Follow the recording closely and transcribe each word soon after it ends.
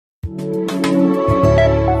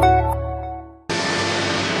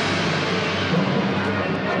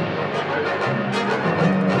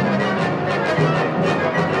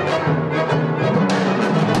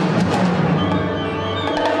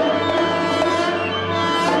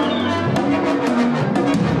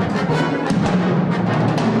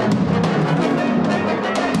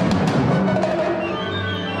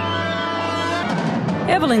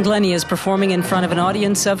Evelyn Glennie is performing in front of an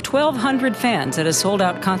audience of 1,200 fans at a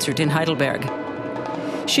sold-out concert in Heidelberg.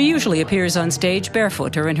 She usually appears on stage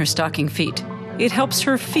barefoot or in her stocking feet. It helps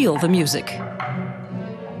her feel the music.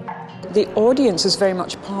 The audience is very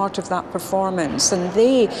much part of that performance, and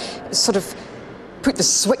they sort of put the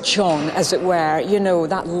switch on, as it were, you know,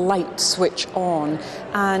 that light switch on,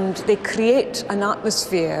 and they create an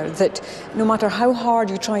atmosphere that no matter how hard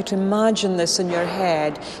you try to imagine this in your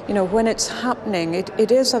head, you know, when it's happening,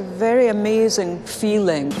 it is a very amazing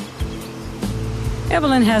feeling.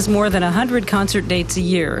 Evelyn has more than 100 concert dates a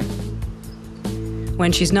year.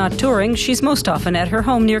 When she's not touring, she's most often at her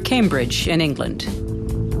home near Cambridge in England.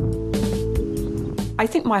 I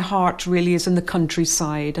think my heart really is in the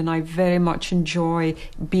countryside, and I very much enjoy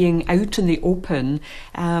being out in the open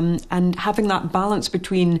and having that balance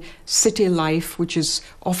between city life, which is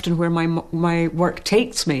often where my work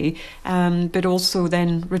takes me, but also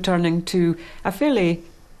then returning to a fairly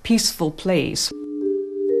peaceful place.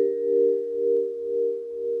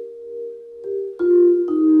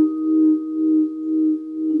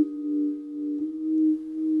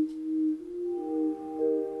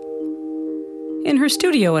 In her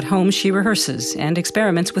studio at home, she rehearses and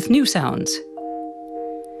experiments with new sounds.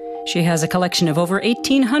 She has a collection of over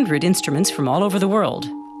 1,800 instruments from all over the world.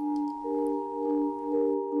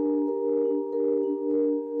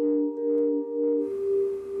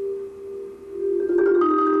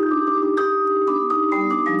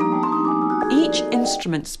 Each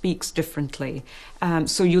instrument speaks differently.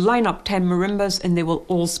 So you line up 10 marimbas and they will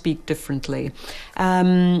all speak differently.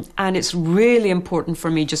 And it's really important for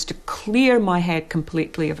me just to clear my head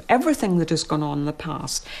completely of everything that has gone on in the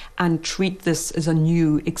past and treat this as a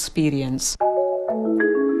new experience.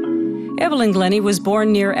 Evelyn Glennie was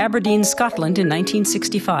born near Aberdeen, Scotland in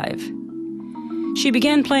 1965. She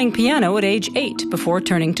began playing piano at age 8 before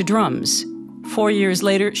turning to drums. 4 years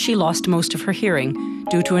later, she lost most of her hearing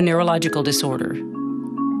due to a neurological disorder.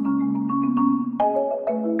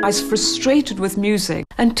 I was frustrated with music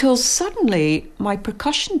until suddenly my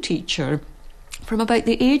percussion teacher, from about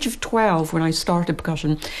the age of 12 when I started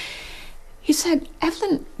percussion, he said,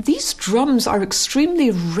 "Evelyn, these drums are extremely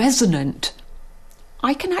resonant.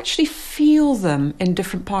 I can actually feel them in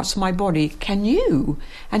different parts of my body. Can you?"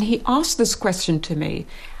 And he asked this question to me.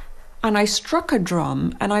 And I struck a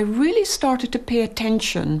drum and I really started to pay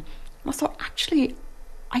attention. I thought, actually,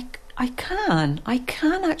 I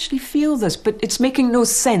can actually feel this, but it's making no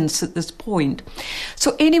sense at this point.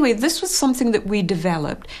 So anyway, this was something that we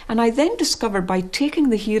developed. And I then discovered by taking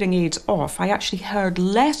the hearing aids off, I actually heard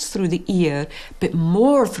less through the ear, but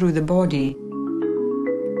more through the body.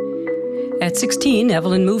 At 16,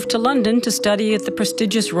 Evelyn moved to London to study at the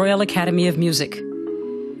prestigious Royal Academy of Music.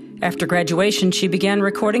 After graduation, she began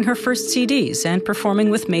recording her first CDs and performing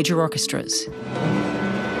with major orchestras.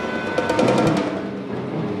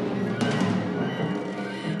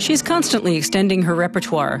 She's constantly extending her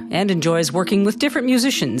repertoire and enjoys working with different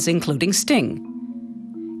musicians, including Sting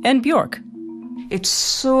and Björk. It's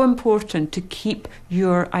so important to keep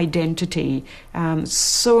your identity.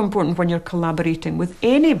 So important when you're collaborating with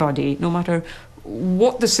anybody, no matter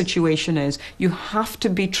what the situation is. You have to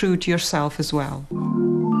be true to yourself as well.